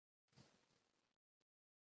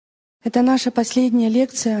Это наша последняя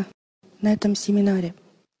лекция на этом семинаре.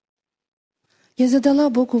 Я задала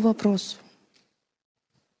Богу вопрос: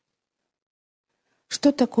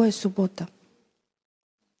 что такое суббота?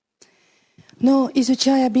 Но,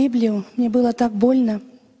 изучая Библию, мне было так больно,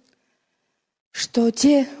 что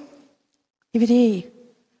те евреи,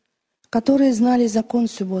 которые знали закон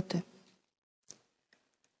субботы,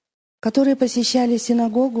 которые посещали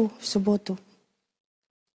синагогу в субботу,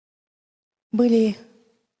 были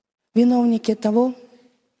виновники того,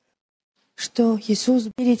 что Иисус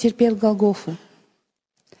перетерпел Голгофу.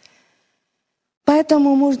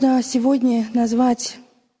 Поэтому можно сегодня назвать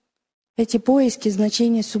эти поиски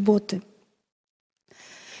значения субботы.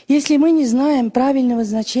 Если мы не знаем правильного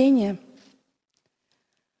значения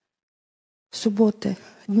субботы,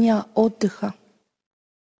 дня отдыха,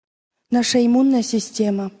 наша иммунная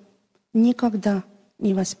система никогда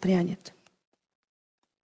не воспрянет.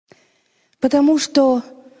 Потому что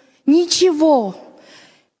ничего,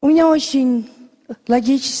 у меня очень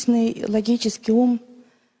логический ум,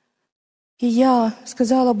 и я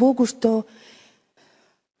сказала Богу, что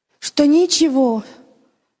ничего,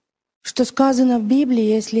 что сказано в Библии,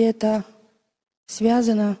 если это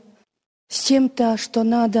связано с чем-то, что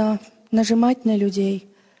надо нажимать на людей,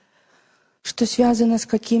 что связано с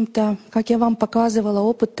каким-то, как я вам показывала,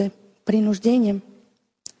 опыты, принуждением,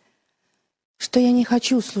 что я не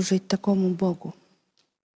хочу служить такому Богу.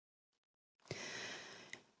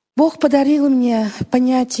 Бог подарил мне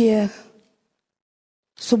понятие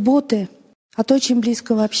субботы от очень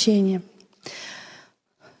близкого общения.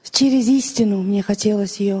 Через истину мне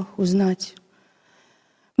хотелось ее узнать.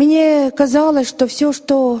 Мне казалось, что все,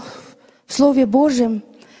 что в Слове Божьем,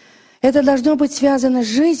 это должно быть связано с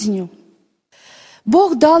жизнью.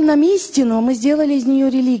 Бог дал нам истину, а мы сделали из нее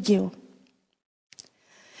религию.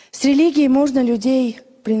 С религией можно людей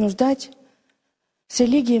принуждать, с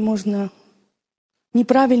религией можно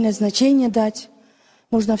неправильное значение дать,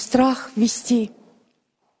 можно в страх ввести,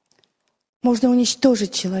 можно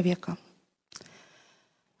уничтожить человека.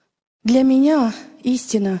 Для меня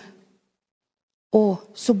истина о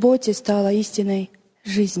субботе стала истиной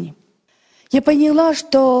жизни. Я поняла,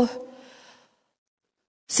 что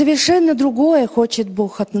совершенно другое хочет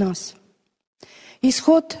Бог от нас.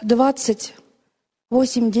 Исход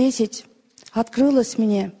 28:10 открылось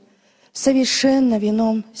мне совершенно в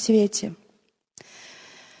ином свете.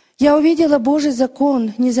 Я увидела Божий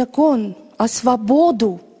закон, не закон, а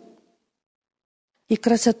свободу и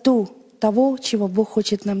красоту того, чего Бог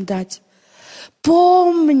хочет нам дать.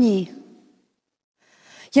 Помни,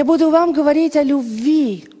 я буду вам говорить о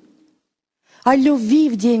любви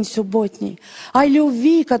в день субботний, о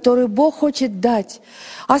любви, которую Бог хочет дать,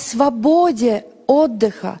 о свободе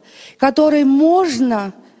отдыха, который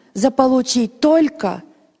можно заполучить только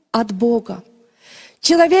от Бога.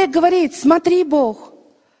 Человек говорит: смотри, Бог,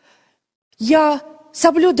 я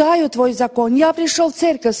соблюдаю Твой закон, я пришел в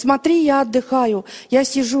церковь, смотри, я отдыхаю, я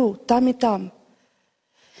сижу там и там.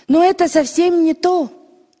 Но это совсем не то.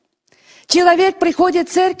 Человек приходит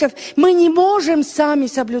в церковь, мы не можем сами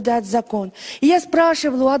соблюдать закон. И я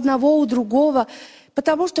спрашивала у одного, у другого,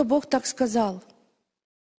 потому что Бог так сказал.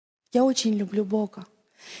 Я очень люблю Бога,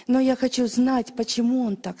 но я хочу знать, почему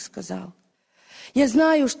Он так сказал. Я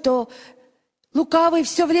знаю, что лукавый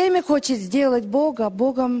все время хочет сделать Бога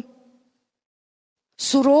Богом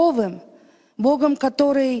суровым, Богом,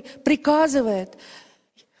 который приказывает.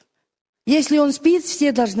 Если Он спит,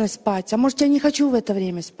 все должны спать. А может, я не хочу в это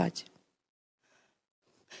время спать.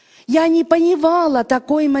 Я не понимала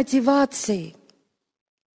такой мотивации.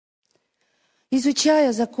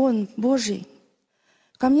 Изучая закон Божий,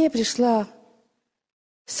 ко мне пришла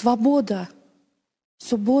свобода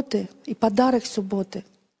субботы и подарок субботы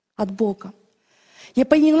от Бога. Я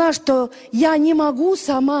поняла, что я не могу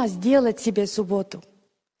сама сделать себе субботу.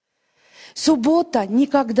 Суббота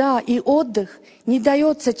никогда и отдых не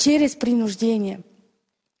дается через принуждение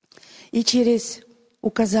и через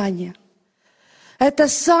указание. Это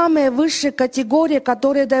самая высшая категория,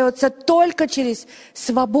 которая дается только через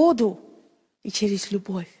свободу и через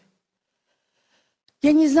любовь.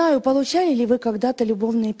 Я не знаю, получали ли вы когда-то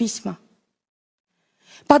любовные письма.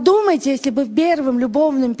 Подумайте, если бы в первом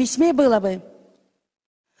любовном письме было бы: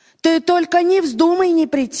 ты только не вздумай не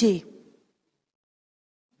прийти.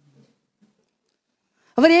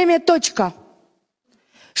 Время, точка.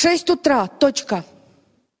 6 утра, точка.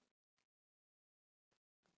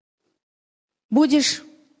 Будешь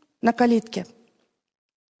на калитке.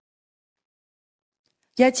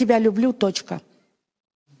 Я тебя люблю, точка.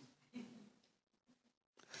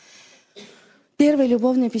 Первое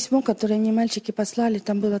любовное письмо, которое мне мальчики послали,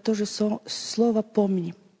 там было тоже слово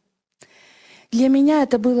 «помни». Для меня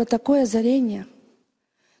это было такое озарение,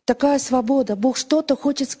 такая свобода. Бог что-то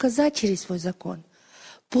хочет сказать через свой закон.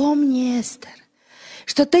 Помни, Эстер,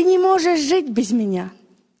 что ты не можешь жить без меня.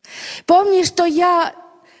 Помни, что я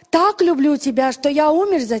так люблю тебя, что я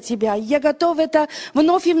умер за тебя. Я готов это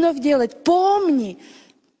вновь и вновь делать. Помни.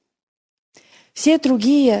 Все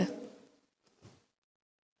другие,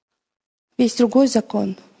 весь другой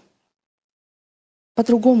закон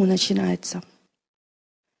по-другому начинается.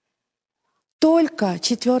 Только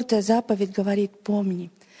 4-я заповедь говорит: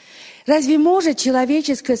 помни. Разве может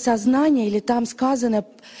человеческое сознание, или там сказано,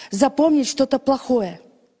 запомнить что-то плохое?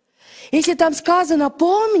 Если там сказано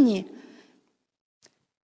 «помни»,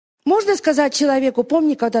 можно сказать человеку: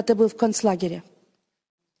 помни, когда ты был в концлагере?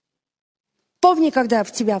 Помни, когда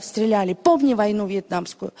в тебя стреляли? Помни войну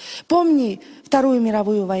вьетнамскую? Помни Вторую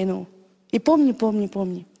мировую войну? И помни, помни,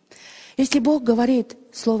 помни. Если Бог говорит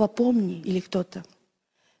слово «помни» или кто-то,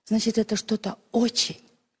 значит, это что-то очень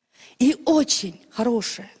и очень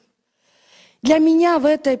хорошее. Для меня в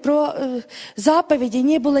этой заповеди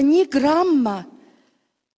не было ни грамма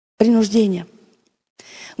принуждения.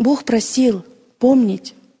 Бог просил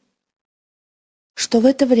помнить, что в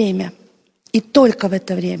это время, и только в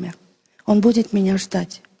это время, Он будет меня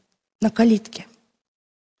ждать на калитке.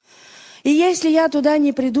 И если я туда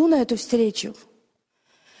не приду, на эту встречу,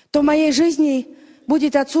 то в моей жизни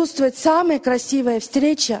будет отсутствовать самая красивая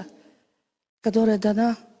встреча, которая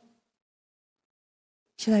дана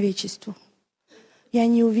человечеству. Я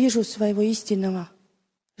не увижу своего истинного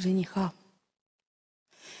жениха.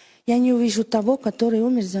 Я не увижу того, который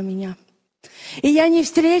умер за меня. И я не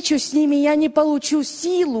встречусь с ними, я не получу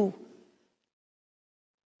силу.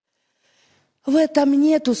 В этом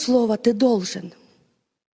нету слова «ты должен».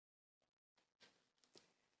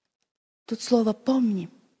 Тут слово «помни».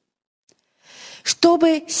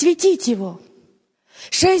 Чтобы светить его.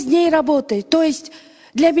 6 дней работай. То есть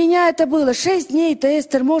для меня это было 6 дней, ты,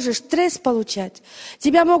 Эстер, можешь стресс получать.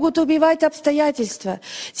 Тебя могут убивать обстоятельства.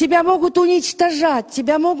 Тебя могут уничтожать.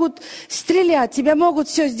 Тебя могут стрелять. Тебя могут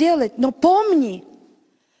все сделать. Но помни,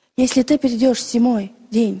 если ты придешь в 7-й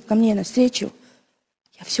день ко мне навстречу,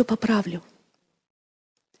 я все поправлю.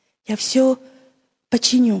 Я все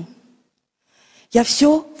починю. Я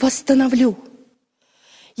все восстановлю.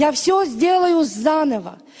 Я все сделаю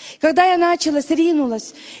заново. Когда я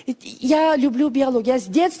ринулась, я люблю биологию. Я с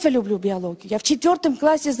детства люблю биологию. Я в 4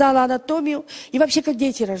 классе знала анатомию и вообще как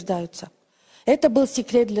дети рождаются. Это был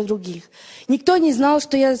секрет для других. Никто не знал,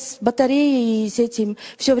 что я с батареей и с этим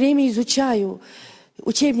все время изучаю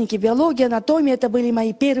учебники биологии, анатомии. Это были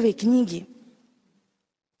мои первые книги.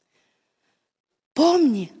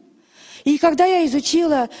 Помни. И когда я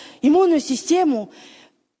изучила иммунную систему,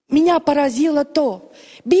 меня поразило то,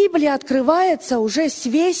 Библия открывается уже с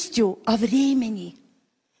вестью о времени.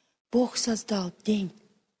 Бог создал день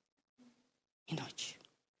и ночь.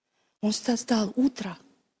 Он создал утро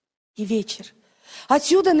и вечер.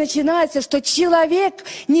 Отсюда начинается, что человек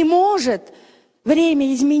не может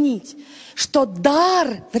время изменить, что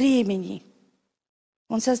дар времени.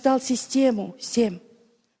 Он создал систему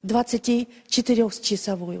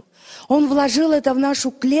 24-часовую. Он вложил это в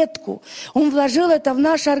нашу клетку, Он вложил это в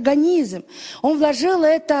наш организм, Он вложил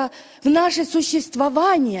это в наше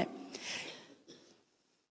существование.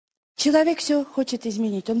 Человек все хочет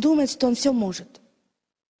изменить, он думает, что он все может.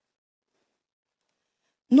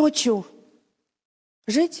 Ночью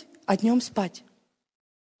жить, а днем спать.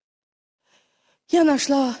 Я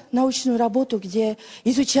нашла научную работу, где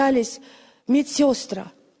изучались медсестры.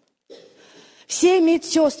 Все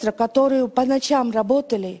медсестры, которые по ночам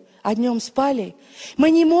работали, а днем спали,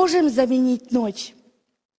 мы не можем заменить ночь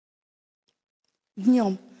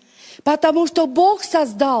днем. Потому что Бог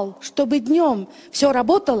создал, чтобы днем все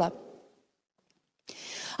работало.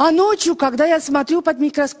 А ночью, когда я смотрю под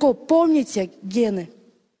микроскоп, помните гены?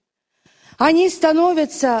 Они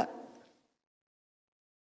становятся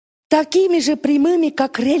такими же прямыми,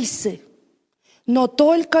 как рельсы. Но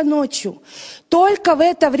только ночью. Только в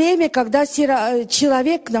это время, когда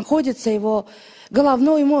человек находится, его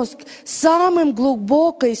головной мозг, в самой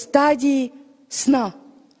глубокой стадии сна.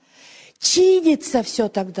 Чинится все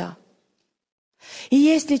тогда. И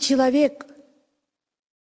если человек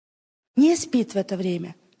не спит в это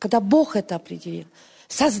время, когда Бог это определил,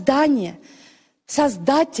 создание,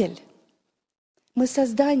 создатель, мы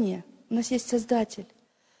создание, у нас есть создатель.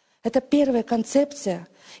 Это первая концепция.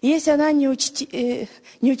 И если она не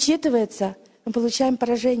учитывается, мы получаем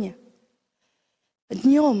поражение.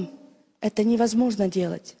 Днем это невозможно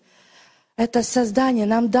делать. Это создание.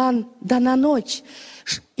 Нам дана ночь.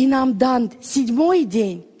 И нам дан 7-й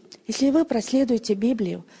день. Если вы проследуете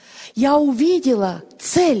Библию, я увидела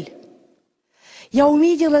цель. Я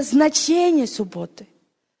увидела значение субботы.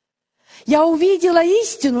 Я увидела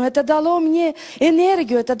истину, это дало мне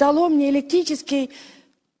энергию, это дало мне электрический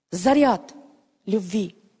заряд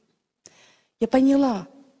любви. Я поняла,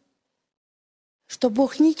 что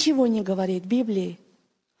Бог ничего не говорит в Библии.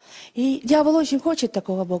 И дьявол очень хочет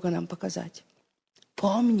такого Бога нам показать.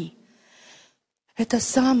 Помни, это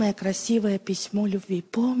самое красивое письмо любви.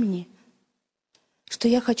 Помни, что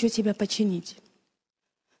я хочу тебя починить.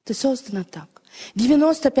 Ты создана так. В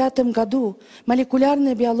 1995 году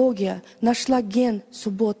молекулярная биология нашла ген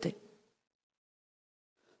субботы.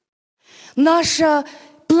 Наша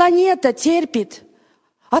планета терпит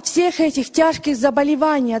от всех этих тяжких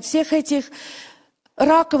заболеваний, от всех этих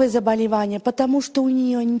раковых заболеваний, потому что у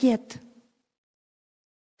нее нет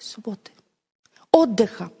субботы,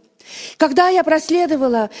 отдыха. Когда я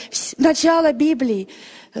проследовала начало Библии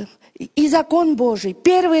и закон Божий,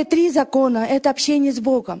 первые 3 закона – это общение с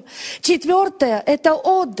Богом. 4 – это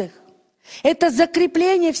отдых. Это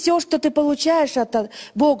закрепление все, что ты получаешь от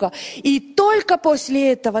Бога. И только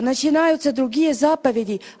после этого начинаются другие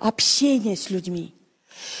заповеди общения с людьми.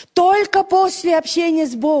 Только после общения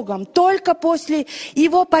с Богом, только после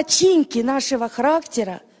Его починки нашего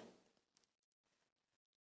характера,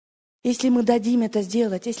 если мы дадим это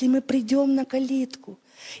сделать, если мы придем на калитку,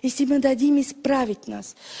 если мы дадим исправить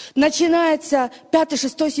нас, начинается 5,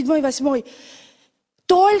 6, 7, 8.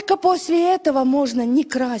 Только после этого можно не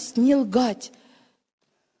красть, не лгать,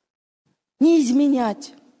 не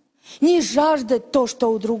изменять, не жаждать то,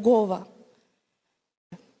 что у другого.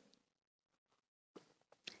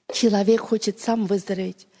 Человек хочет сам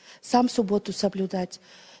выздороветь, сам субботу соблюдать,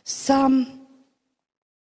 сам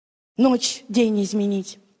ночь, день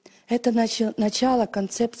изменить. Это начало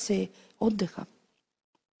концепции отдыха.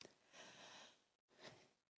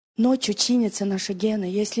 Ночью чинятся наши гены.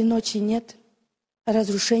 Если ночи нет,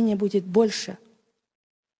 разрушение будет больше.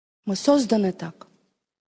 Мы созданы так.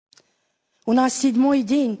 У нас 7-й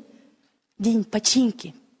день, день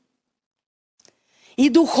починки. И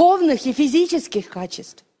духовных, и физических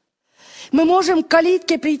качеств. Мы можем к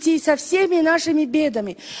калитке прийти со всеми нашими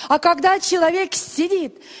бедами. А когда человек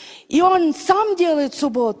сидит, и он сам делает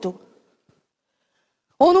субботу,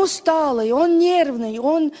 он усталый, он нервный,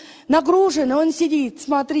 он нагружен, он сидит.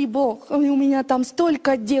 Смотри, Бог, у меня там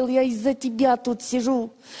столько дел, я из-за тебя тут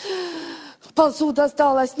сижу. Посуда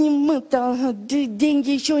осталась не мыта,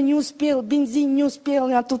 деньги еще не успел, бензин не успел,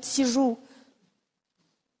 я тут сижу.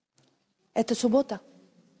 Это суббота.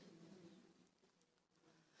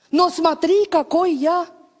 Но смотри, какой я.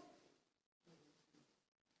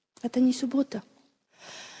 Это не суббота.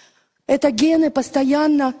 Это гены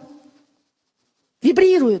постоянно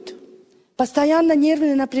вибрируют. Постоянно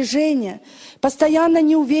нервное напряжение, постоянно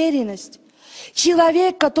неуверенность.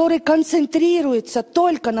 Человек, который концентрируется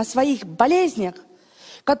только на своих болезнях,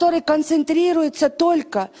 который концентрируется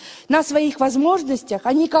только на своих возможностях,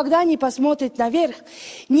 а никогда не посмотрит наверх,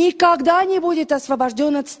 никогда не будет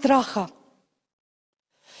освобожден от страха.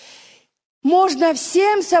 Можно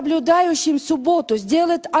всем соблюдающим субботу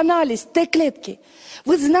сделать анализ Т-клетки.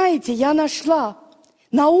 Вы знаете, я нашла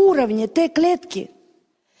на уровне Т-клетки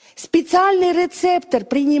специальный рецептор,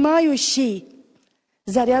 принимающий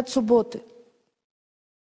заряд субботы.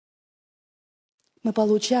 Мы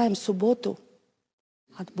получаем субботу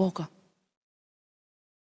от Бога.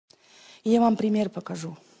 И я вам пример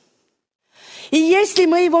покажу. И если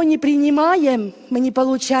мы его не принимаем, мы не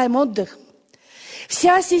получаем отдых.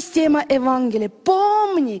 Вся система Евангелия.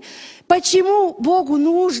 Помни, почему Богу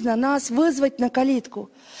нужно нас вызвать на калитку.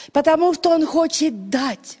 Потому что Он хочет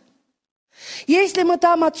дать. Если мы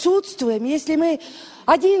там отсутствуем, если мы...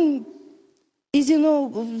 Один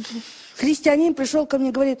христианин пришел ко мне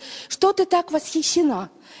и говорит, что ты так восхищена?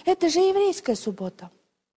 Это же еврейская суббота.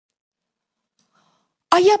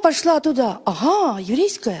 А я пошла туда. Ага,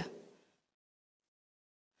 еврейская.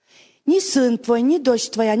 Ни сын твой, ни дочь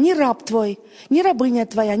твоя, ни раб твой, ни рабыня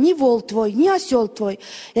твоя, ни вол твой, ни осел твой.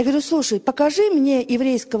 Я говорю, слушай, покажи мне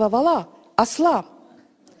еврейского вола, осла,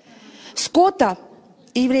 скота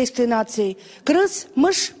еврейской нации, крыс,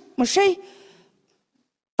 мышей.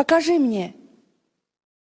 Покажи мне.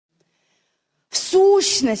 В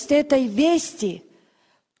сущность этой вести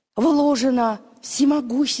вложена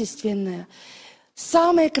всемогущественная,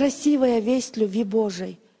 самая красивая весть любви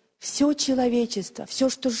Божией. Все человечество, все,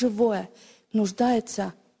 что живое,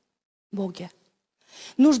 нуждается в Боге.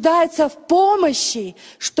 Нуждается в помощи,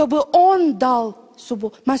 чтобы Он дал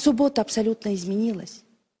субботу. Моя суббота абсолютно изменилась.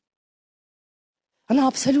 Она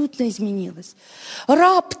абсолютно изменилась.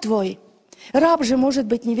 Раб твой, раб же может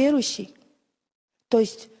быть неверующий. То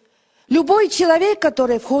есть Любой человек,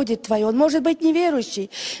 который входит в твое, он может быть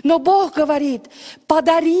неверующий, но Бог говорит,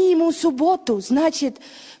 подари ему субботу. Значит,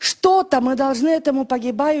 что-то мы должны этому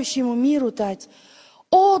погибающему миру дать.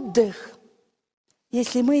 Отдых,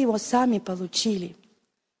 если мы его сами получили.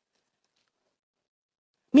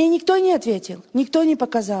 Мне никто не ответил, никто не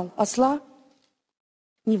показал осла,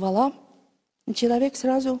 ни вола. И человек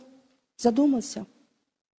сразу задумался.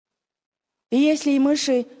 И если и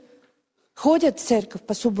мыши ходят в церковь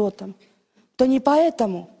по субботам, то не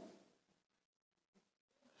поэтому.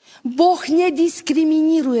 Бог не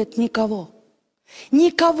дискриминирует никого.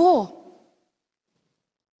 Никого.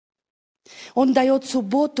 Он дает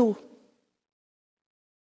субботу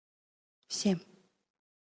всем.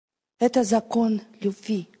 Это закон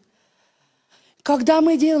любви. Когда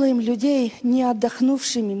мы делаем людей не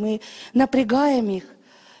отдохнувшими, мы напрягаем их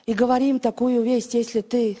и говорим такую весть: если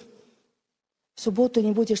ты в субботу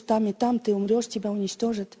не будешь там и там, ты умрешь, тебя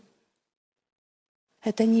уничтожат.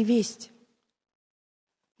 Это не весть.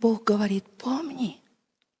 Бог говорит: помни,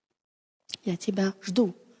 я тебя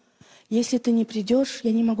жду. Если ты не придешь,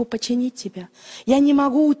 я не могу починить тебя. Я не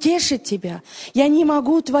могу утешить тебя. Я не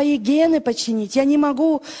могу твои гены починить. Я не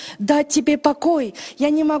могу дать тебе покой. Я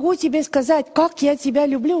не могу тебе сказать, как я тебя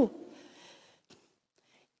люблю.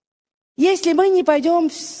 Если мы не пойдем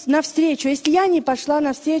навстречу, если я не пошла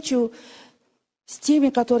навстречу с теми,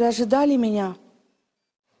 которые ожидали меня,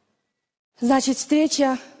 значит,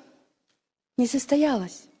 встреча не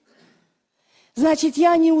состоялась. Значит,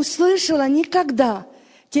 я не услышала никогда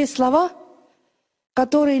те слова,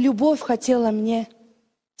 которые любовь хотела мне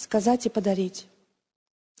сказать и подарить.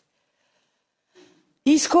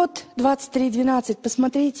 Исход 23:12.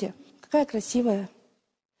 Посмотрите, какая красивая.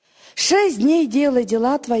 6 дней делай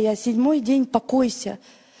дела твои, а 7-й день покойся,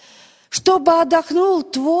 чтобы отдохнул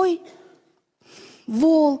твой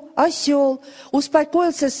вол, осел,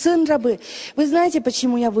 успокоился сын рабы. Вы знаете,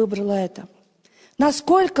 почему я выбрала это?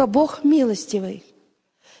 Насколько Бог милостивый.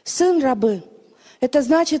 Сын рабы. Это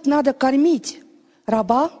значит, надо кормить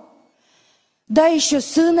раба, да еще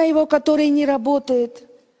сына его, который не работает,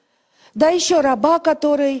 да еще раба,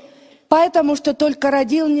 который поэтому, что только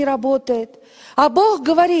родил, не работает. А Бог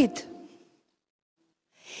говорит,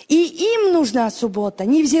 и им нужна суббота,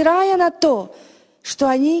 невзирая на то, что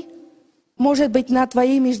они, может быть, на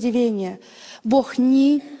твои иждивения. Бог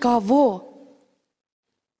никого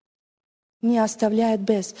не оставляет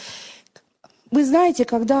без. Вы знаете,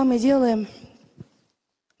 когда мы делаем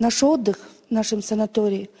наш отдых в нашем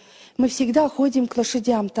санатории, мы всегда ходим к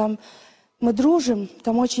лошадям. Там мы дружим,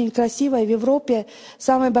 там очень красиво. И в Европе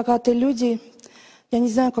самые богатые люди, я не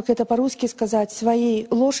знаю, как это по-русски сказать, свои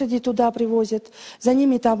лошади туда привозят, за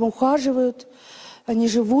ними там ухаживают, они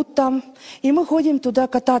живут там. И мы ходим туда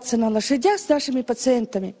кататься на лошадях с нашими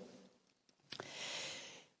пациентами.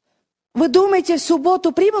 Вы думаете, в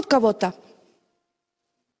субботу примут кого-то?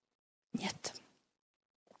 Нет.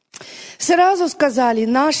 Сразу сказали,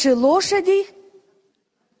 наши лошади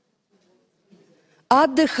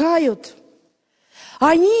отдыхают.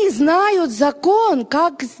 Они знают закон,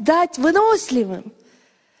 как стать выносливым.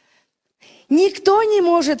 Никто не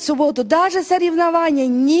может в субботу, даже соревнования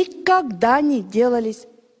никогда не делались.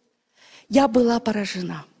 Я была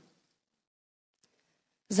поражена.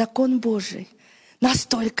 Закон Божий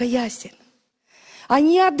настолько ясен.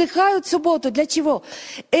 Они отдыхают в субботу. Для чего?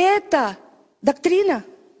 Это доктрина,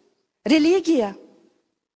 религия.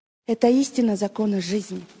 Это истина закона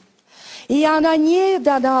жизни. И она не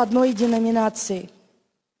дана одной деноминации.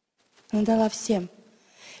 Она дала всем.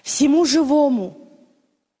 Всему живому.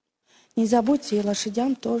 Не забудьте, и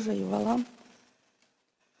лошадям тоже, и волам.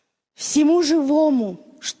 Всему живому,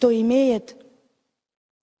 что имеет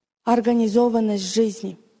организованность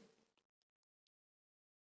жизни.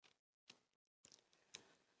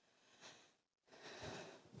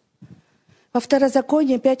 Во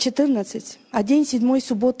Второзаконии 5:14. А день 7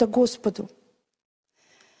 суббота Господу.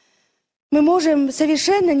 Мы можем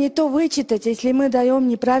совершенно не то вычитать, если мы даем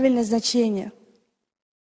неправильное значение.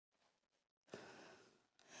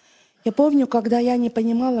 Я помню, когда я не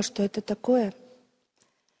понимала, что это такое,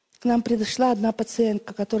 к нам пришла одна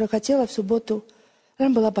пациентка, которая хотела в субботу, она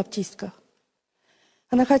была баптистка.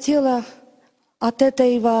 Она хотела от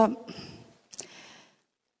этого,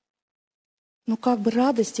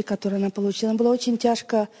 радости, которую она получила. Она была очень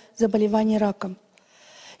тяжко заболевание раком.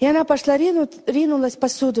 И она пошла, ринулась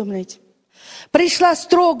посуду мыть. Пришла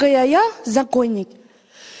строгая я, законник.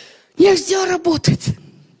 Нельзя работать.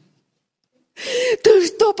 Ты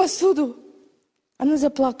что, посуду? Она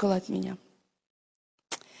заплакала от меня.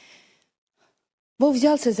 Бог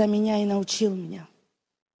взялся за меня и научил меня.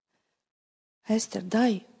 Эстер,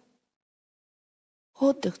 дай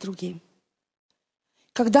Отдых другим.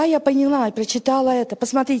 Когда я поняла и прочитала это,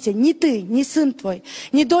 посмотрите, ни ты, ни сын твой,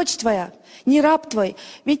 ни дочь твоя, ни раб твой,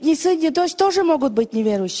 ведь ни сын, ни дочь тоже могут быть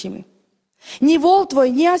неверующими. Ни вол твой,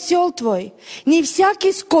 ни осел твой, ни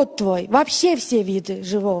всякий скот твой, вообще все виды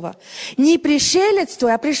живого, ни пришелец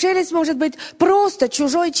твой, а пришелец может быть просто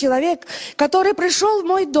чужой человек, который пришел в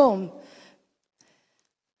мой дом.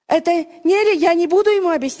 Это я не буду ему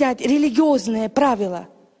объяснять религиозные правила.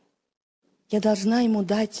 Я должна ему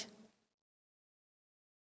дать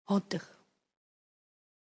отдых.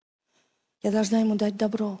 Я должна ему дать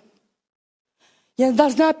добро. Я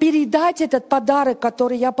должна передать этот подарок,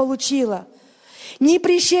 который я получила. Не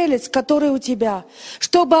пришелец, который у тебя,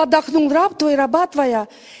 чтобы отдохнул раб твой, раба твоя.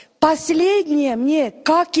 Последнее мне,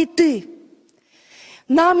 как и ты.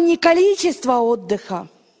 Нам не количество отдыха,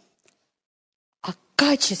 а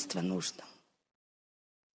качество нужно.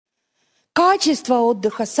 Качество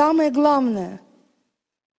отдыха самое главное.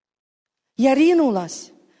 Я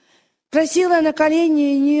ринулась, просила на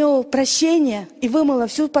колени у нее прощения и вымыла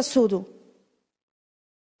всю посуду.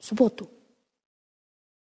 В субботу.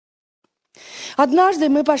 Однажды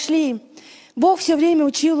мы пошли, Бог все время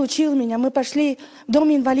учил меня. Мы пошли в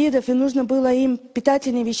дом инвалидов, и нужно было им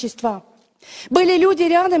питательные вещества. Были люди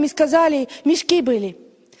рядом и сказали, мешки были.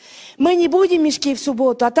 Мы не будем мешки в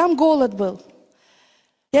субботу, а там голод был.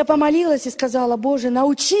 Я помолилась и сказала, Боже,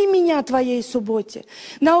 научи меня Твоей субботе.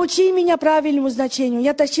 Научи меня правильному значению.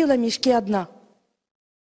 Я тащила мешки одна.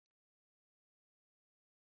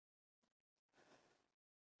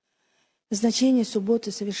 Значение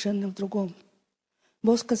субботы совершенно в другом.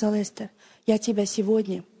 Бог сказал, Эстер, я тебя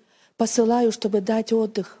сегодня посылаю, чтобы дать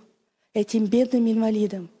отдых этим бедным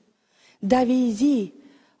инвалидам. Довези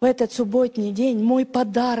в этот субботний день мой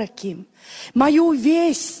подарок им, мою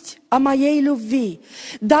весть о моей любви.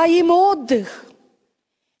 Дай им отдых.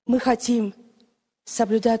 Мы хотим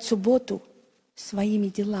соблюдать субботу своими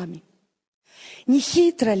делами. Не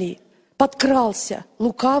хитро ли подкрался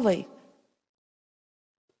лукавый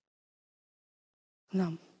к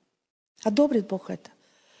нам? Одобрит Бог это.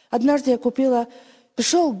 Однажды я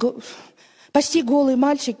пришел почти голый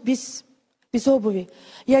мальчик без обуви.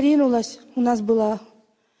 Я ринулась, у нас была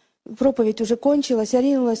проповедь уже кончилась, я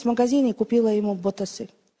ринулась в магазин и купила ему ботасы.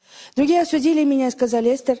 Другие осудили меня и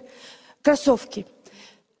сказали, Эстер, кроссовки,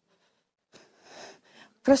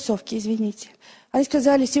 извините. Они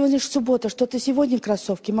сказали, сегодня же суббота, что ты сегодня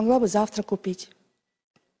кроссовки, могла бы завтра купить.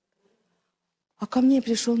 А ко мне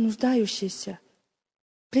пришел нуждающийся,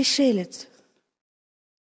 пришелец,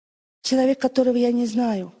 человек, которого я не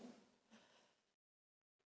знаю.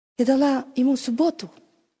 Я дала ему субботу.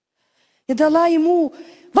 Я дала ему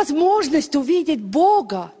возможность увидеть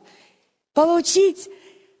Бога, получить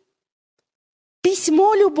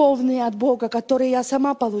письмо любовное от Бога, которое я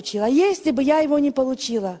сама получила. Если бы я его не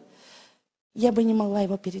получила, я бы не могла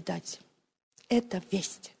его передать. Это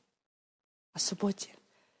весть о субботе.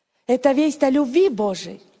 Это весть о любви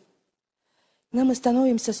Божией. Но мы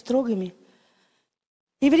становимся строгими.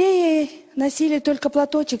 Евреи носили только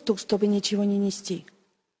платочек тут, чтобы ничего не нести.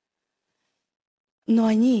 Но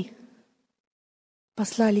они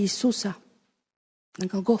послали Иисуса на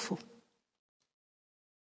Голгофу,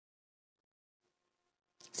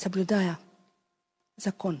 соблюдая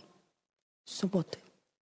закон субботы.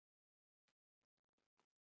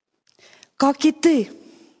 Как и ты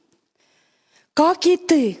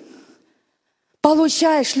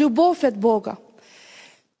получаешь любовь от Бога.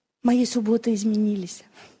 Мои субботы изменились.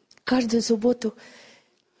 Каждую субботу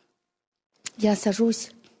я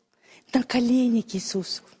сажусь на колени к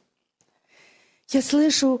Иисусу. Я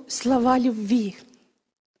слышу слова любви.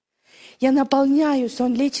 Я наполняюсь,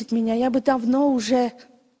 Он лечит меня. Я бы давно уже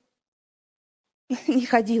не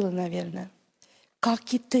ходила, наверное,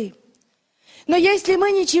 как и ты. Но если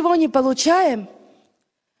мы ничего не получаем,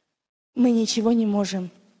 мы ничего не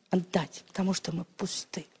можем отдать, потому что мы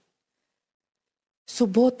пусты.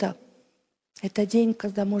 Суббота – это день,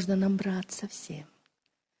 когда можно набраться всем,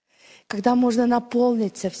 когда можно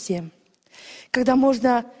наполниться всем, когда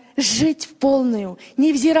можно жить в полную,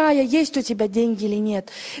 невзирая, есть у тебя деньги или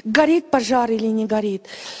нет, горит пожар или не горит,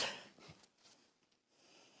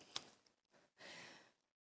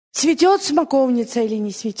 цветет смоковница или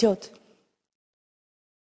не цветет.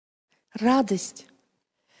 Радость.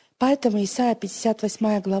 Поэтому Исайя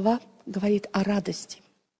 58 глава говорит о радости.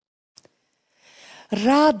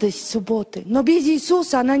 Радость субботы. Но без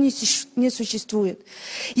Иисуса она не существует.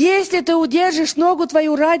 Если ты удержишь ногу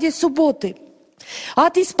твою ради субботы,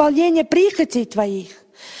 от исполнения прихотей твоих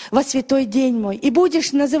во святой день мой, и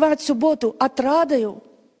будешь называть субботу отрадою,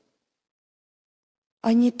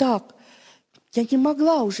 а не так. Я не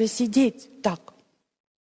могла уже сидеть так.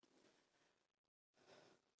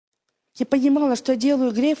 Я понимала, что я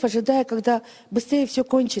делаю грех, ожидая, когда быстрее все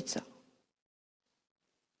кончится.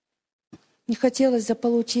 Не хотелось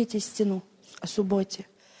заполучить истину о субботе.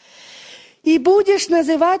 «И будешь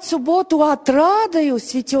называть субботу отрадою,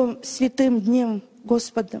 святым днем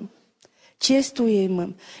Господом,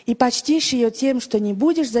 чествуемым, и почтишь ее тем, что не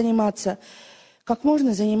будешь заниматься, как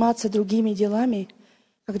можно заниматься другими делами,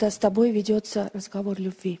 когда с тобой ведется разговор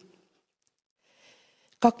любви.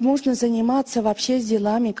 Как можно заниматься вообще с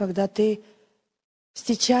делами, когда ты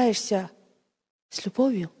встречаешься с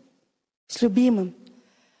любовью, с любимым.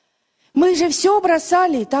 Мы же все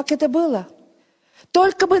бросали, так это было.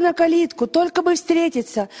 Только бы на калитку, только бы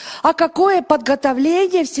встретиться. А какое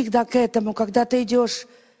подготовление всегда к этому, когда ты идешь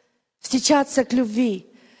встречаться к любви?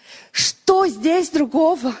 Что здесь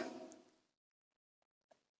другого?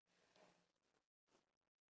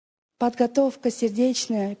 Подготовка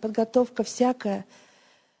сердечная, подготовка всякая,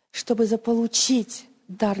 чтобы заполучить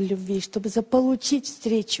дар любви, чтобы заполучить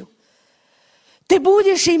встречу. Ты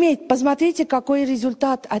будешь иметь, посмотрите, какой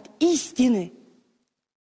результат от истины.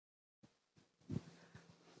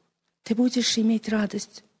 Ты будешь иметь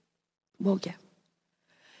радость в Боге.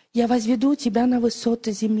 Я возведу тебя на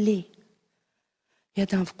высоты земли. Я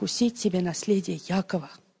дам вкусить тебе наследие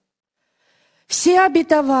Якова. Все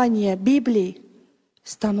обетования Библии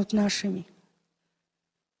станут нашими.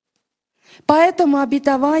 По этому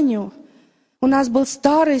обетованию у нас был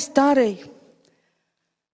старый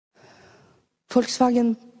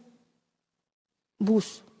Volkswagen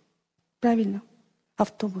бус. Правильно?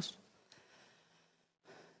 Автобус.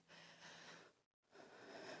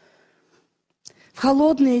 В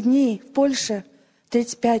холодные дни в Польше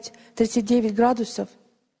 35-39 градусов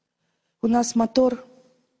у нас мотор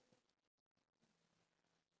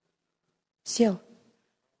сел.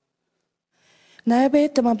 На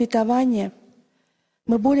этом обетовании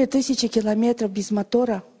мы более 1000 километров без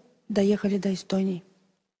мотора доехали до Эстонии.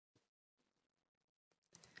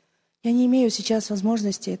 Я не имею сейчас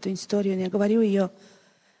возможности эту историю, я говорю ее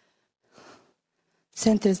в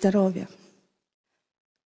Центре здоровья.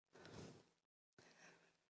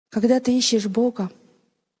 Когда ты ищешь Бога,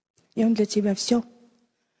 и Он для тебя все,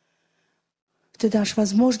 ты дашь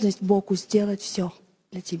возможность Богу сделать все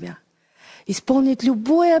для тебя. Исполнить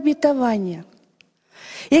любое обетование.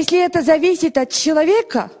 Если это зависит от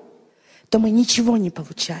человека, то мы ничего не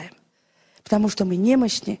получаем, потому что мы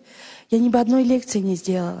немощны. Я ни одной лекции не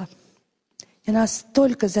сделала. Я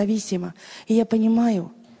настолько зависима. И я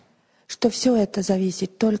понимаю, что все это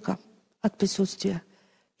зависит только от присутствия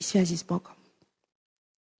и связи с Богом.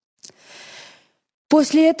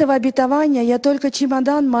 После этого обетования я только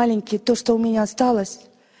чемодан маленький, то, что у меня осталось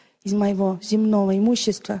из моего земного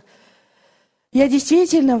имущества, я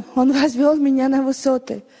действительно, Он возвел меня на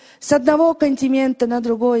высоты. С одного континента на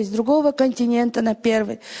другой, с другого континента на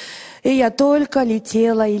первый. И я только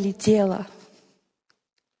летела и летела.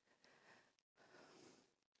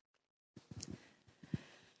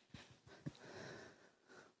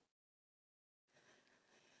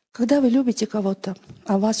 Когда вы любите кого-то,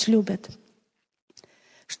 а вас любят,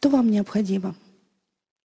 что вам необходимо?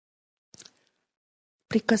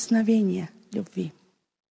 Прикосновение любви.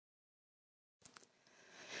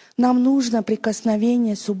 Нам нужно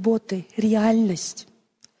прикосновение субботы, реальность.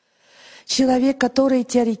 Человек, который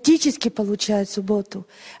теоретически получает субботу,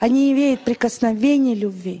 а не имеет прикосновения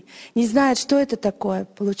любви, не знает, что это такое,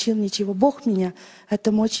 получил ничего. Бог меня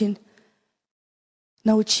этому очень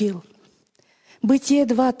научил. Бытие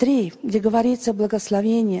 2:3, где говорится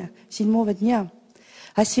благословение 7-го дня,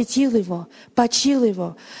 осветил его, почил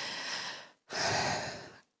его.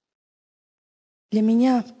 Для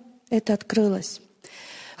меня это открылось.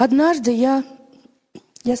 Однажды я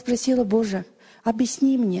спросила: Боже,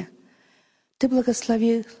 объясни мне, Ты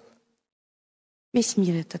благословил весь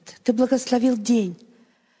мир этот, Ты благословил день.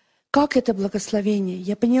 Как это благословение?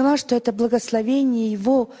 Я поняла, что это благословение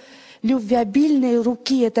Его любвеобильной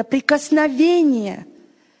руки, это прикосновение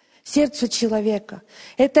сердцу человека.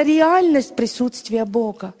 Это реальность присутствия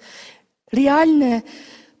Бога, реальное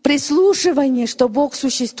прислушивание, что Бог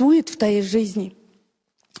существует в твоей жизни.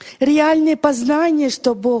 Реальное познание,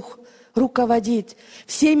 что Бог руководит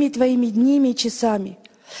всеми твоими днями и часами.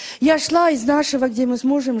 Я шла из нашего, где мы с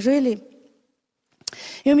мужем жили,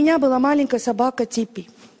 и у меня была маленькая собака Типи.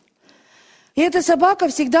 И эта собака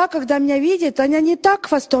всегда, когда меня видит, она не так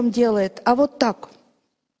хвостом делает, а вот так.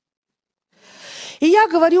 И я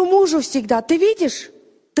говорю мужу всегда: ты видишь,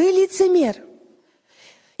 ты лицемер.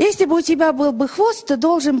 Если бы у тебя был бы хвост, ты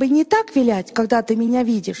должен бы не так вилять, когда ты меня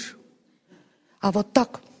видишь, а вот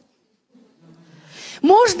так.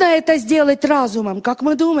 Можно это сделать разумом, как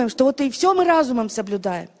мы думаем, что вот и все мы разумом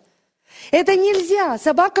соблюдаем. Это нельзя.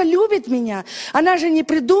 Собака любит меня. Она же не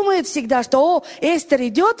придумает всегда, что, Эстер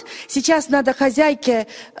идет, сейчас надо хозяйке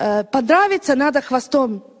понравиться, надо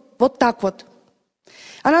хвостом. Вот так вот.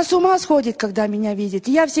 Она с ума сходит, когда меня видит.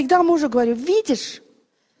 И я всегда мужу говорю, видишь?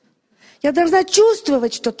 Я должна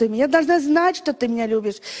чувствовать, что ты меня, я должна знать, что ты меня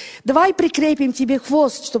любишь. Давай прикрепим тебе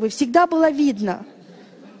хвост, чтобы всегда было видно.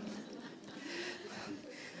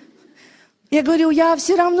 Я говорю, я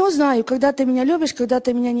все равно знаю, когда ты меня любишь, когда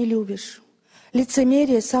ты меня не любишь.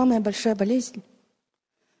 Лицемерие – самая большая болезнь.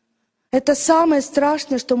 Это самое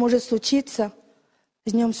страшное, что может случиться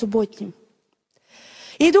с днем субботним.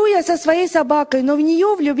 Иду я со своей собакой, но в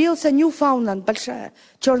нее влюбился Ньюфаундленд, большая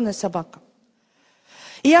черная собака.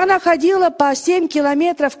 И она ходила по 7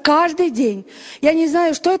 километров каждый день. Я не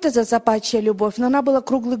знаю, что это за собачья любовь, но она была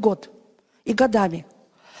круглый год и годами.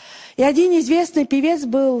 И один известный певец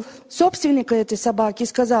был собственником этой собаки и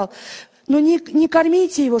сказал, не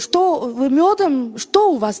кормите его, что вы медом,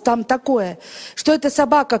 что у вас там такое, что эта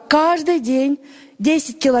собака каждый день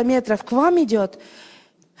 10 километров к вам идет.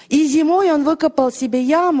 И зимой он выкопал себе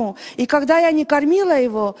яму, и когда я не кормила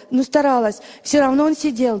его, старалась, все равно он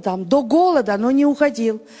сидел там до голода, но не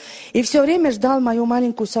уходил. И все время ждал мою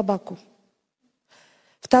маленькую собаку.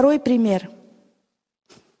 Второй пример.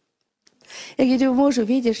 Я говорю мужу,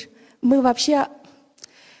 видишь, мы вообще,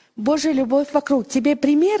 Божья любовь вокруг. Тебе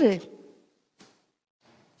примеры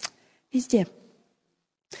везде.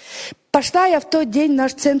 Пошла я в тот день в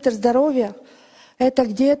наш центр здоровья, это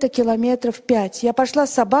где-то километров 5. Я пошла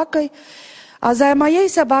с собакой, а за моей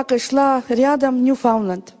собакой шла рядом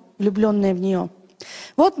Ньюфаундленд, влюбленная в нее.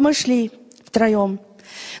 Вот мы шли втроем.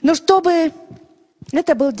 Но чтобы...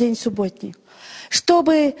 Это был день субботний.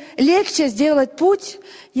 Чтобы легче сделать путь,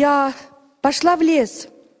 я пошла в лес.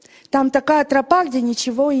 Там такая тропа, где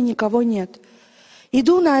ничего и никого нет.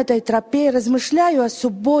 Иду на этой тропе, размышляю о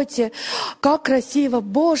субботе. Как красиво,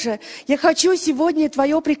 Боже, я хочу сегодня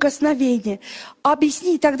Твое прикосновение.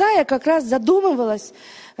 Объясни, тогда я как раз задумывалась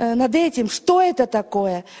над этим, что это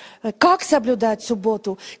такое, как соблюдать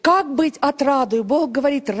субботу, как быть отрадою. Бог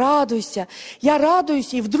говорит, радуйся. Я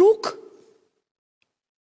радуюсь, и вдруг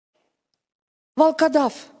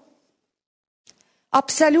волкодав.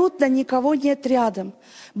 Абсолютно никого нет рядом.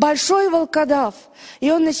 Большой волкодав. И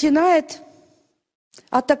он начинает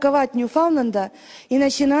атаковать Ньюфаундленда и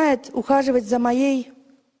начинает ухаживать за моей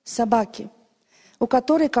собаки, у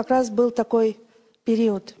которой как раз был такой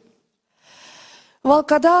период.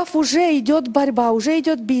 Волкодав, уже идет борьба, уже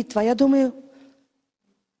идет битва. Я думаю,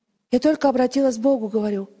 я только обратилась к Богу,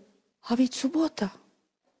 говорю, а ведь суббота.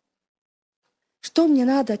 Что мне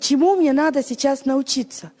надо? Чему мне надо сейчас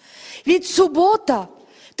научиться? Ведь суббота.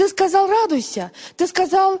 Ты сказал, радуйся. Ты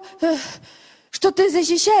сказал, что ты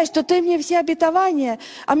защищаешь, что ты мне все обетования.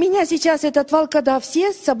 А меня сейчас этот волкодав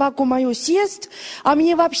съест, собаку мою съест, а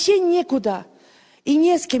мне вообще некуда. И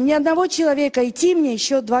не с кем, ни одного человека, идти мне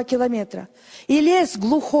еще 2 километра. И лес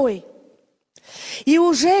глухой. И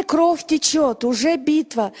уже кровь течет, уже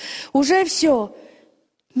битва, уже все.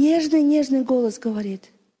 Нежный голос говорит,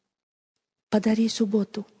 подари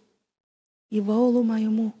субботу и воолу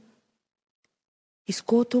моему, и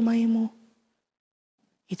скоту моему,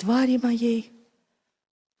 и твари моей.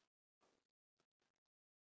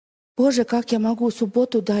 Боже, как я могу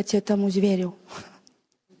субботу дать этому зверю?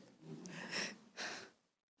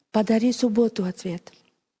 Подари субботу, ответ.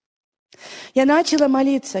 Я начала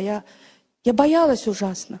молиться, я боялась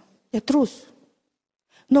ужасно, я трус.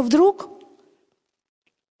 Но вдруг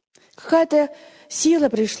какая-то сила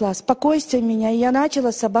пришла, спокойствие в меня, и я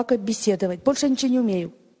начала с собакой беседовать. Больше ничего не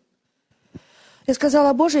умею. Я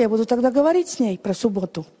сказала, Боже, я буду тогда говорить с ней про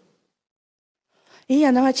субботу. И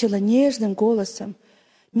я начала нежным голосом.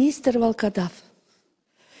 Мистер волкодав,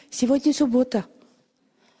 сегодня суббота,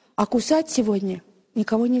 а кусать сегодня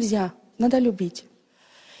никого нельзя, надо любить.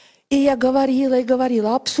 И я говорила и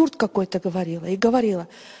говорила, абсурд какой-то говорила и говорила.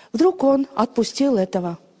 Вдруг он отпустил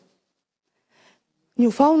этого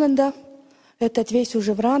Ньюфаундленда, этот весь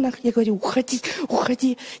уже в ранах. Я говорю,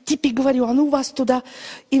 уходи. Теперь говорю, а ну вас туда.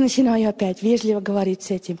 И начинаю опять вежливо говорить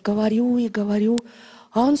с этим. Говорю и говорю,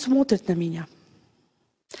 а он смотрит на меня.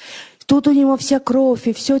 Тут у него вся кровь,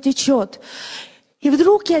 и все течет. И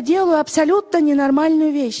вдруг я делаю абсолютно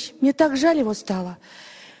ненормальную вещь. Мне так жаль его стало.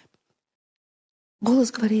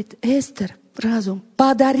 Голос говорит, Эстер, разум,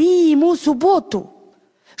 подари ему субботу.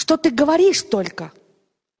 Что ты говоришь только?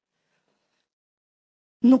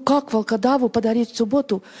 Ну как волкодаву подарить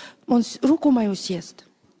субботу? Он руку мою съест.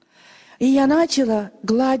 И я начала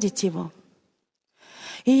гладить его.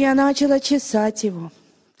 И я начала чесать его.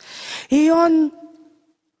 И он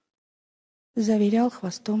завилял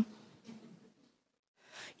хвостом.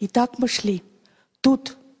 И так мы шли.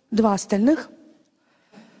 Тут 2 остальных,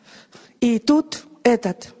 и тут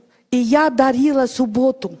этот. И я дарила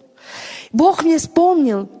субботу. Бог мне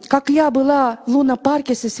вспомнил, как я была в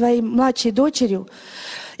лунопарке со своей младшей дочерью,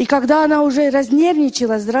 и когда она уже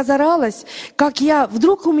разнервничалась, разоралась,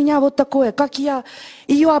 вдруг у меня вот такое, как я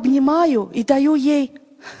ее обнимаю и даю ей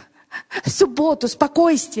субботу,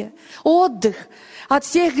 спокойствие, отдых от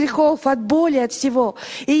всех грехов, от боли, от всего.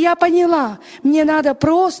 И я поняла, мне надо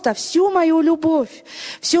просто всю мою любовь,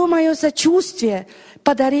 все мое сочувствие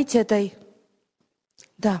подарить этой,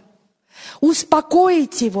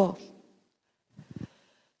 успокоить его.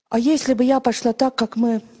 А если бы я пошла так, как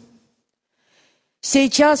мы...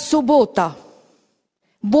 Сейчас суббота.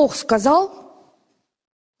 Бог сказал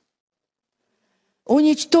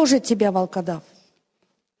уничтожить тебя, волкодав.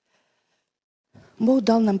 Бог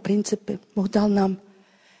дал нам принципы, Бог дал нам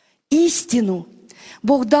истину,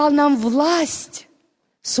 Бог дал нам власть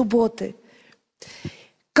субботы.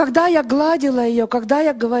 Когда я гладила ее, когда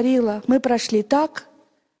я говорила, мы прошли так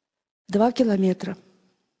 2 километра.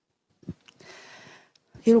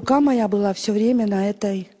 И рука моя была все время на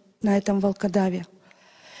этом волкодаве.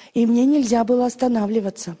 И мне нельзя было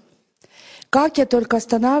останавливаться. Как я только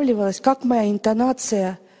останавливалась, как моя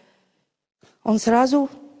интонация, он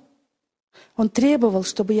требовал,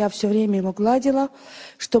 чтобы я все время его гладила,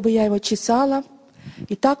 чтобы я его чесала.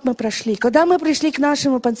 И так мы прошли. Когда мы пришли к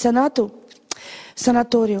нашему пансионату,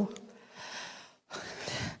 санаторию,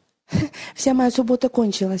 вся моя суббота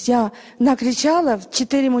кончилась. Я накричала,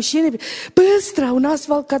 4 мужчины, быстро, у нас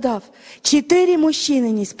волкодав. 4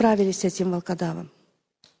 мужчины не справились с этим волкодавом.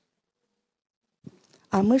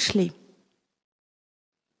 А мы шли.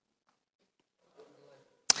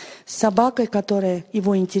 С собакой, которая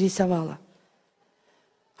его интересовала.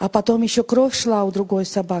 А потом еще кровь шла у другой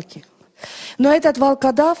собаки. Но этот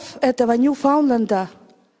волкодав, этого Ньюфаундленда,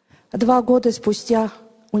 2 года спустя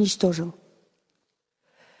уничтожил.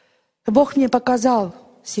 Бог мне показал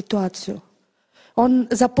ситуацию. Он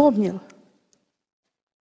запомнил.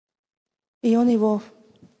 И он его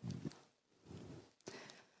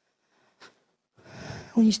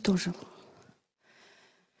уничтожил.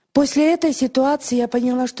 После этой ситуации я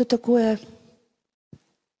поняла, что такое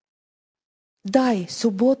 «дай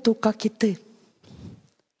субботу, как и ты».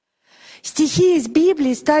 Стихи из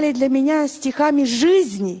Библии стали для меня стихами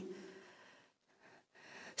жизни,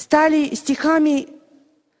 стали стихами.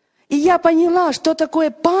 И я поняла, что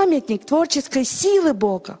такое памятник творческой силы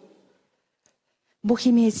Бога. Бог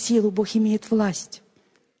имеет силу, Бог имеет власть.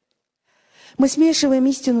 Мы смешиваем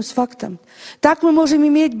истину с фактом. Так мы можем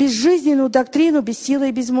иметь безжизненную доктрину без силы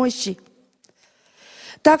и без мощи.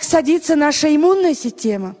 Так садится наша иммунная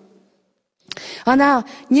система. Она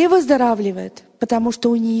не выздоравливает, потому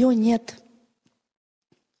что у нее нет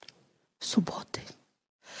субботы.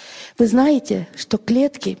 Вы знаете, что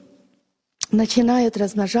клетки начинают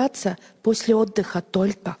размножаться после отдыха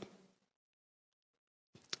только.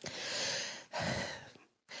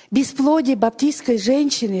 Бесплодие баптистской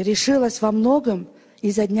женщины решилось во многом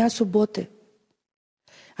из-за дня субботы.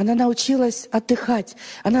 Она научилась отдыхать.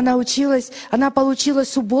 Она получила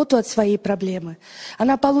субботу от своей проблемы.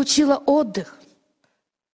 Она получила отдых.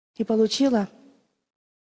 И получила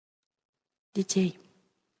детей.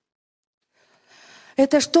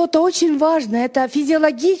 Это что-то очень важное. Это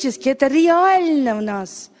физиологически, это реально в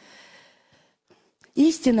нас.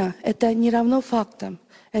 Истина — это не равно фактам.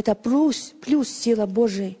 Это плюс сила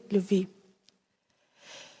Божьей любви.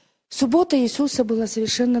 Суббота Иисуса была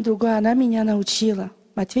совершенно другая. Она меня научила.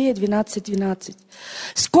 Матфея 12:12.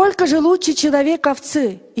 «Сколько же лучше человек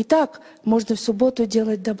овцы? И так можно в субботу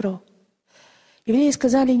делать добро». Евреи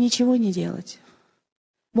сказали ничего не делать.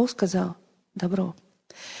 Бог сказал добро.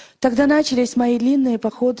 Тогда начались мои длинные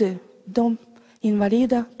походы в дом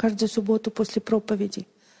инвалида каждую субботу после проповеди.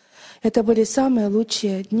 Это были самые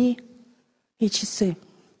лучшие дни и часы.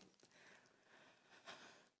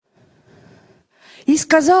 И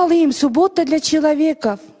сказал им: суббота для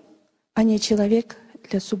человеков, а не человек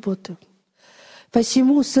для субботы.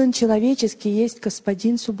 Посему Сын Человеческий есть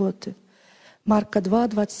Господин субботы. Марка 2,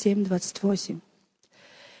 27, 28.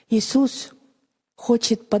 Иисус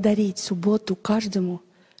хочет подарить субботу каждому,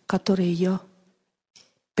 который ее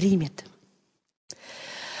примет.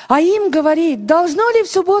 А им говорит: должно ли в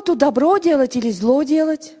субботу добро делать или зло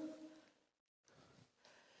делать?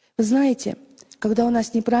 Вы знаете, когда у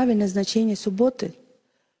нас неправильное значение субботы,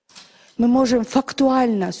 мы можем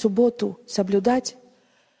фактуально субботу соблюдать,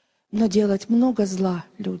 но делать много зла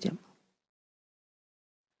людям.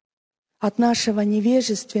 От нашего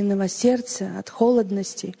невежественного сердца, от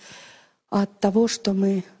холодности, от того, что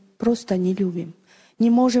мы просто не любим. Не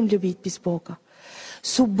можем любить без Бога.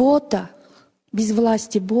 Суббота без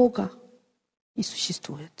власти Бога не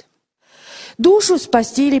существует. Душу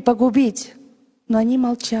спасти или погубить, но они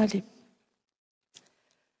молчали.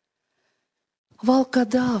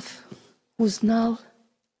 Волкодав узнал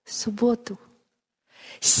субботу,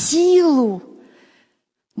 силу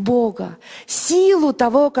Бога, силу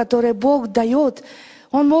того, который Бог дает.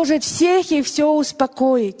 Он может всех и все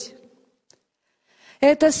успокоить.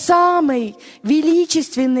 Это самый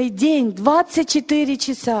величественный день, 24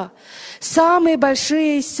 часа, самые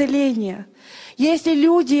большие исцеления. Если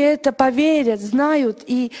люди это поверят, знают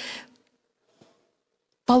и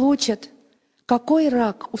получат, какой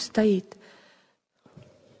рак устоит?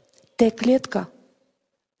 Т-клетка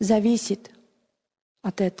зависит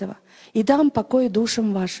от этого. «И дам покой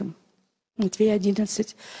душам вашим». Матфея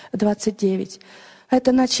 11, 29.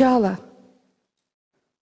 Это начало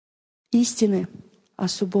истины о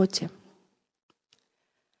субботе.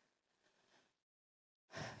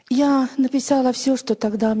 Я написала все, что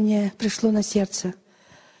тогда мне пришло на сердце.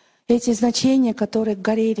 Эти значения, которые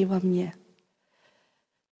горели во мне.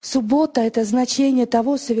 Суббота — это значение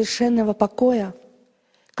того совершенного покоя,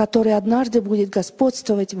 который однажды будет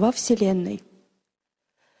господствовать во Вселенной,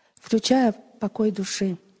 включая покой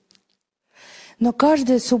души. Но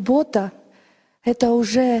каждая суббота — это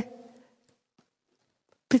уже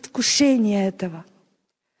предвкушение этого.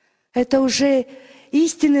 Это уже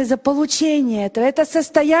истинное заполучение этого. Это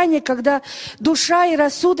состояние, когда душа и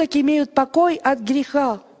рассудок имеют покой от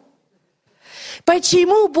греха.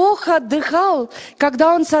 Почему Бог отдыхал,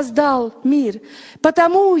 когда Он создал мир?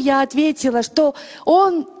 Потому я ответила, что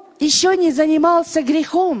Он еще не занимался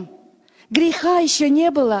грехом. Греха еще не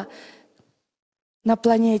было на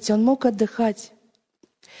планете. Он мог отдыхать.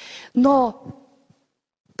 Но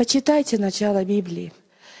почитайте начало Библии.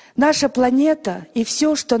 Наша планета и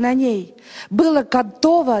все, что на ней, было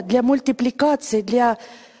готово для мультипликации, для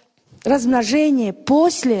размножения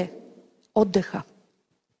после отдыха.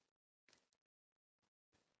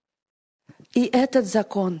 И этот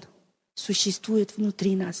закон существует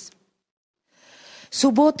внутри нас.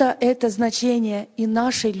 Суббота — это значение и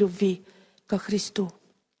нашей любви ко Христу.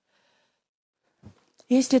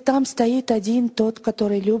 Если там стоит один тот,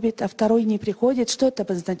 который любит, а второй не приходит, что это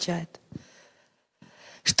обозначает?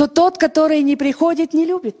 Что тот, который не приходит, не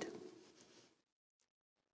любит.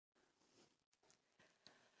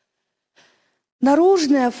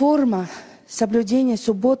 Наружная форма соблюдения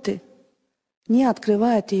субботы не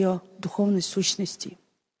открывает ее духовной сущности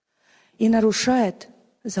и нарушает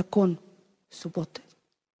закон субботы.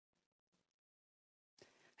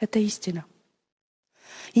 Это истина.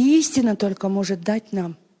 И истина только может дать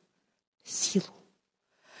нам силу.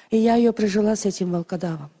 И я ее прожила с этим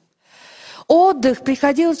волкодавом. Отдых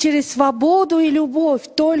приходил через свободу и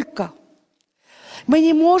любовь только. Мы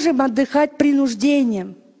не можем отдыхать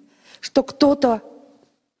принуждением, что кто-то...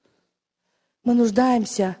 Мы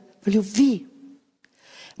нуждаемся в любви.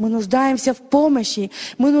 Мы нуждаемся в помощи.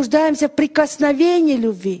 Мы нуждаемся в прикосновении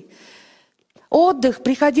любви. Отдых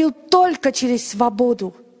приходил только через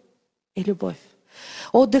свободу и любовь.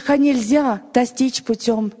 Отдыха нельзя достичь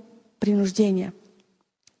путем принуждения.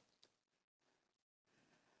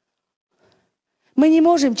 Мы не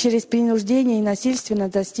можем через принуждение и насильственно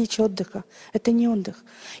достичь отдыха. Это не отдых.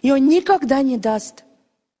 И он никогда не даст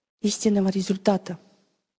истинного результата.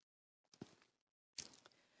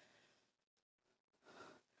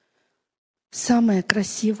 Самое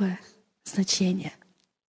красивое значение.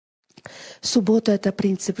 Суббота — это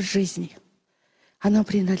принцип жизни. Оно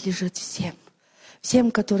принадлежит всем.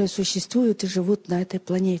 Всем, которые существуют и живут на этой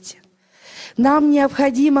планете. Нам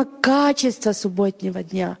необходимо качество субботнего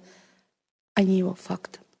дня, а не его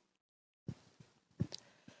факта.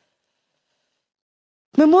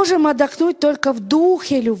 Мы можем отдохнуть только в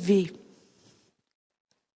духе любви,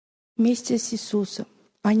 вместе с Иисусом,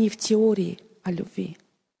 а не в теории о любви.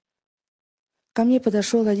 Ко мне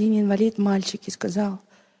подошел один инвалид, мальчик, и сказал: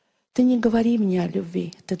 «Ты не говори мне о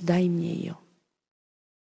любви, ты дай мне ее».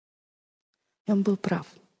 И он был прав.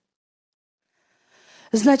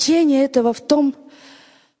 Значение этого в том,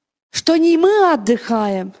 что не мы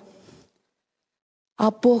отдыхаем,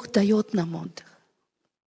 а Бог дает нам отдых.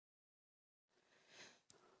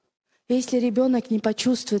 Если ребенок не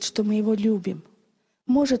почувствует, что мы его любим,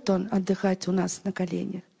 может он отдыхать у нас на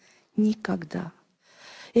коленях? Никогда.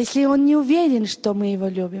 Если он не уверен, что мы его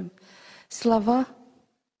любим, слова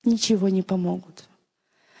ничего не помогут.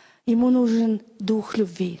 Ему нужен дух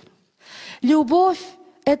любви. Любовь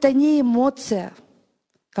 — это не эмоция,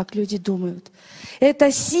 как люди думают.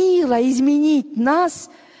 Это сила изменить нас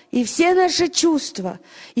и все наши чувства,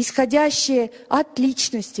 исходящие от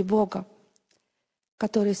личности Бога,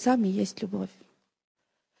 который сам и есть любовь.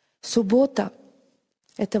 Суббота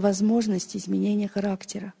 — это возможность изменения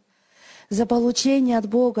характера, за получение от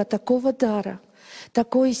Бога такого дара,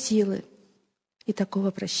 такой силы и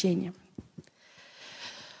такого прощения.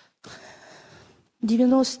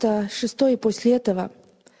 96-й после этого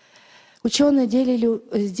ученые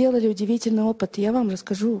сделали удивительный опыт. Я вам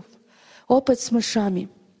расскажу. Опыт с мышами.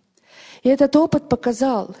 И этот опыт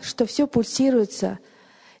показал, что все пульсируется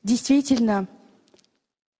действительно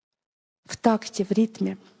в такте, в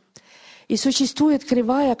ритме. И существует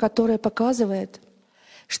кривая, которая показывает,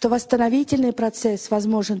 что восстановительный процесс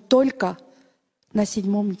возможен только на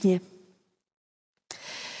 7-м дне.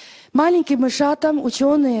 Маленьким мышатам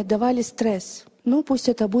ученые давали стресс. Пусть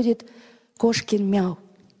это будет кошкин мяу.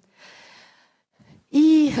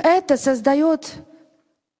 И это создает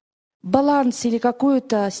баланс или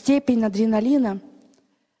какую-то степень адреналина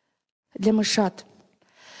для мышат.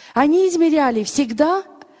 Они измеряли всегда,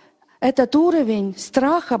 этот уровень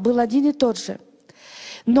страха был один и тот же.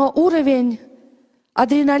 Но уровень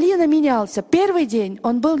адреналина менялся. Первый день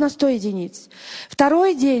он был на 100 единиц.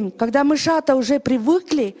 Второй день, когда мышата уже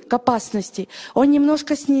привыкли к опасности, он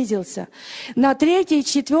немножко снизился. На 3-й и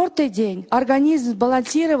 4-й день организм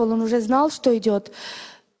балансировал, он уже знал, что идет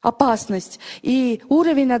опасность. И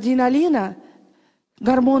уровень адреналина,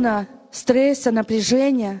 гормона стресса,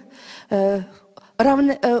 напряжения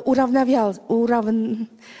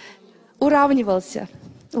уравнивался.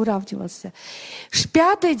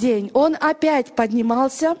 5-й день он опять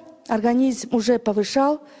поднимался, организм уже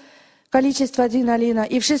повышал количество адреналина.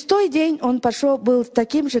 И в 6-й день он был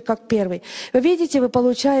таким же, как первый. Вы видите, вы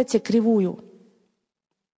получаете кривую.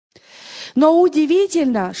 Но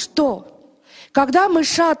удивительно, что когда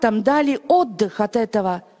мышатам дали отдых от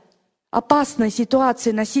этого опасной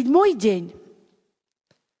ситуации на 7-й день,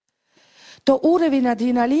 то уровень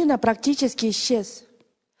адреналина практически исчез,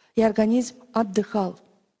 и организм отдыхал.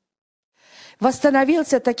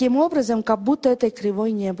 Восстановился таким образом, как будто этой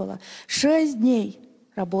кривой не было. 6 дней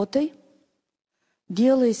работай,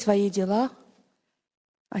 делай свои дела,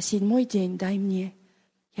 а 7-й день дай мне.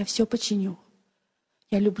 Я все починю.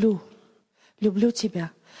 Я люблю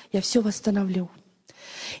тебя. Я все восстановлю.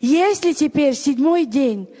 Если теперь 7-й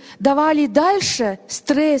день давали дальше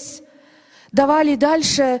стресс, давали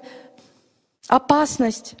дальше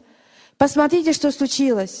опасность, посмотрите, что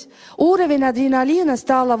случилось. Уровень адреналина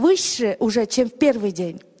стал выше уже, чем в первый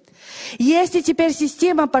день. Если теперь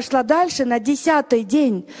система пошла дальше, на 10-й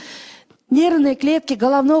день нервные клетки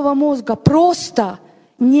головного мозга просто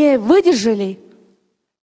не выдержали,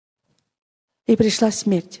 и пришла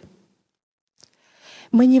смерть.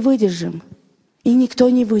 Мы не выдержим, и никто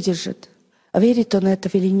не выдержит, верит он это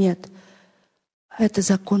или нет. Это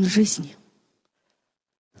закон жизни.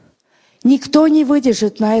 Никто не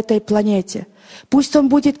выдержит на этой планете. Пусть он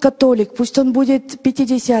будет католик, пусть он будет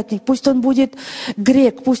пятидесятник, пусть он будет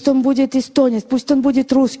грек, пусть он будет эстонец, пусть он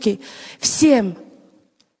будет русский. Всем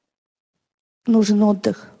нужен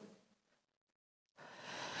отдых.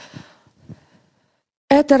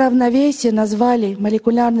 Это равновесие назвали в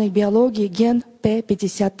молекулярной биологии ген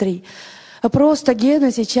P53. Просто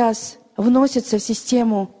гены сейчас вносятся в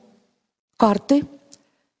систему карты.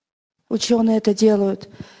 Ученые это делают.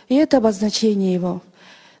 И это обозначение его.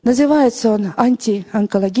 Называется он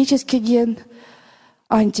антионкологический ген,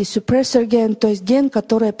 антисупрессор ген, то есть ген,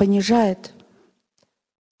 который понижает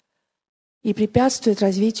и препятствует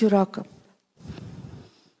развитию рака.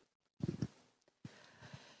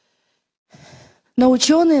 Но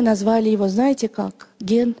ученые назвали его, знаете как?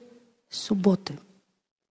 Ген субботы.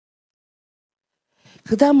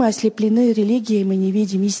 Когда мы ослеплены религией, мы не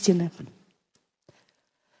видим истины.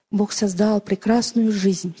 Бог создал прекрасную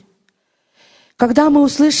жизнь. Когда мы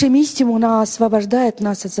услышим истину, она освобождает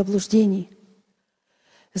нас от заблуждений.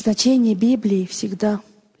 Значение Библии всегда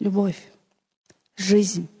любовь,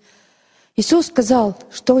 жизнь. Иисус сказал,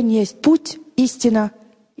 что Он есть путь, истина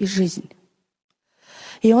и жизнь.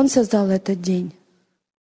 И Он создал этот день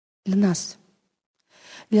для нас,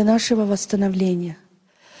 для нашего восстановления,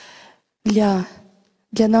 для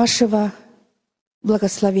нашего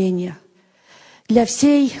благословения, для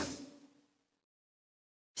всей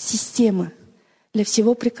системы, для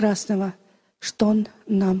всего прекрасного, что Он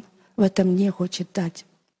нам в этом дне хочет дать.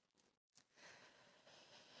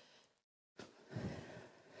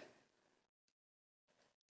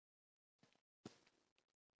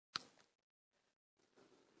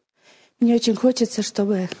 Мне очень хочется,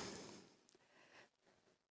 чтобы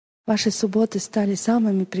ваши субботы стали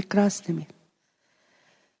самыми прекрасными.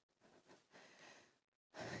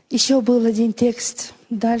 Еще был один текст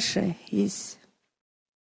дальше из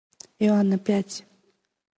Иоанна 5.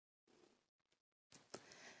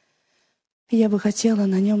 И я бы хотела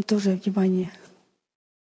на нем тоже внимание.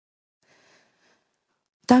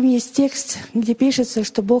 Там есть текст, где пишется,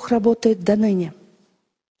 что Бог работает до ныне.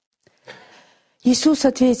 Иисус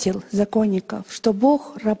ответил законников, что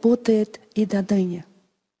Бог работает и до ныне.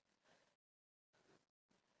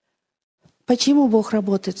 Почему Бог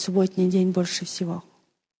работает в субботний день больше всего?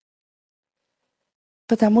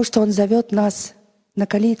 Потому что Он зовет нас на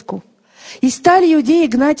калитку. И стали иудеи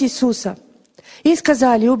гнать Иисуса. И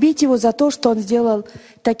сказали: убить Его за то, что Он сделал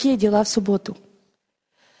такие дела в субботу.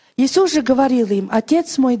 Иисус же говорил им: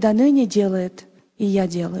 Отец мой до ныне делает, и я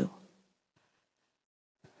делаю.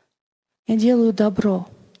 Я делаю добро,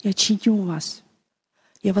 я чиню вас,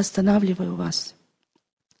 я восстанавливаю вас.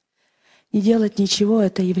 Не делать ничего —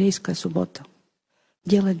 это еврейская суббота.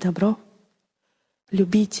 Делать добро,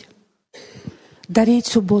 любить, дарить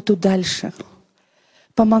субботу дальше,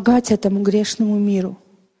 помогать этому грешному миру,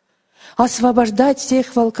 освобождать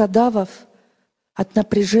всех волкодавов от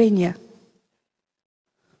напряжения,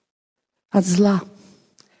 от зла.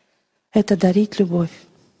 Это дарить любовь.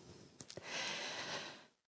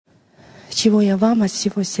 Чего я вам от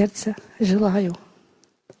всего сердца желаю,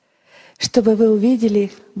 чтобы вы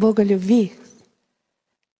увидели Бога любви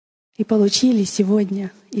и получили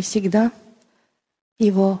сегодня и всегда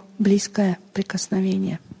Его близкое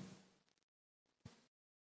прикосновение.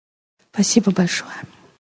 Спасибо большое.